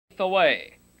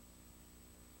away.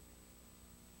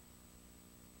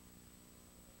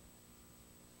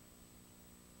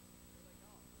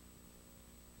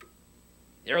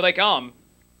 Here they come.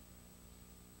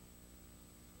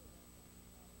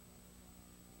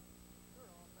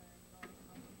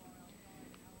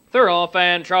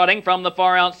 Thoroughfan trotting from the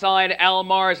far outside,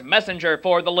 Almar's Messenger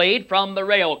for the lead. From the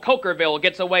rail, Cokerville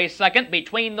gets away second.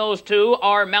 Between those two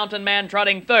are Mountain Man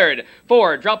trotting third.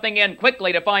 4 dropping in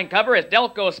quickly to find cover as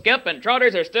Delco Skip and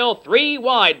Trotters are still 3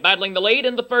 wide, battling the lead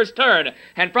in the first turn.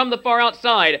 And from the far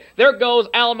outside, there goes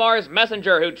Almar's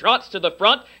Messenger, who trots to the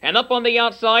front. And up on the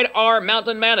outside, our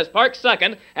Mountain Man is parked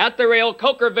second. At the rail,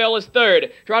 Cokerville is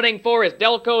third. Trotting 4 is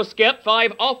Delco Skip.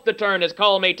 5 off the turn is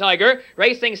Call Me Tiger.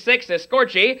 Racing 6 is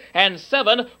Scorchy. And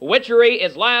 7, Witchery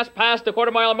is last past the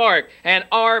quarter-mile mark. And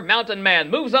our Mountain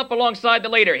Man moves up alongside the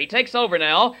leader. He takes over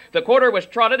now. The quarter was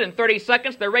trotted in 30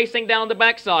 seconds. They're racing down the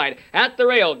backside. At the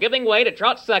rail, giving way to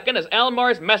trot second is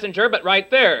Almar's Messenger, but right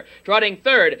there. Trotting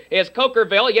third is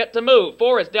Cokerville, yet to move.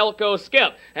 4 is Delco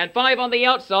Skip. And 5 on the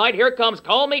outside. Here comes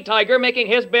Call Me Tiger making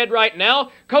his bid right now.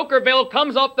 Cokerville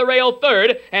comes off the rail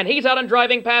third, and he's out and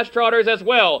driving past Trotters as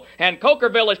well. And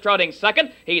Cokerville is trotting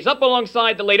second. He's up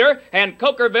alongside the leader, and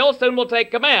Cokerville soon will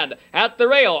take command. At the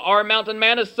rail, our Mountain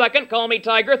Man is second. Call Me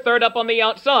Tiger, third up on the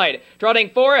outside. Trotting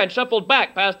 4 and shuffled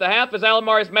back past the half is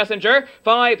Almar's Messenger.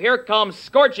 5, here comes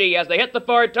Scorchy as they hit the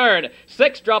far turn.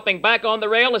 6 dropping back on the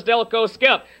rail is Delco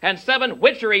Skip. And 7,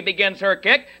 Witchery begins her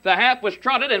kick. The half was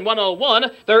trotted in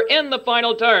 1:01. They're in the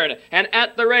final turn. And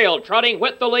at the rail, trotting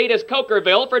with the lead is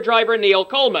Cokerville for driver Neil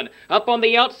Coleman. Up on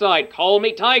the outside, Call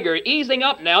Me Tiger, easing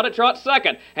up now to trot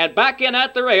second. And back in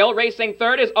at the rail, racing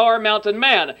third is our Mountain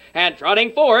Man. And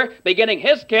trotting 4, beginning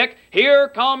his kick, here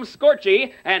comes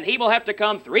Scorchy, and he will have to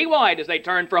come 3 wide as they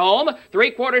turn for home.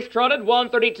 3/4 trotted,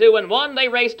 1:32 and 1. They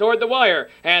race toward the wire.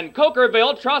 And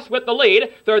Cokerville trots with the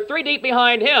lead. They're 3 deep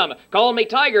behind him. Call Me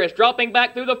Tiger is dropping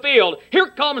back through the field. Here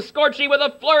comes Scorchy with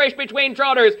a flourish between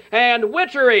trotters, and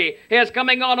Witchery is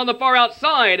coming on the far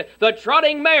outside. The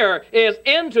trotting mare is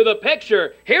into the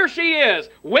picture. Here she is,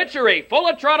 Witchery, full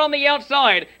of trot on the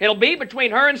outside. It'll be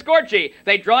between her and Scorchy.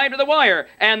 They drive to the wire,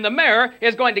 and the mare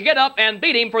is going to get up and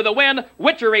beat him for the win.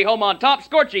 Witchery home on top,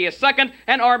 Scorchy is second,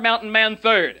 and our Mountain Man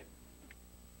third.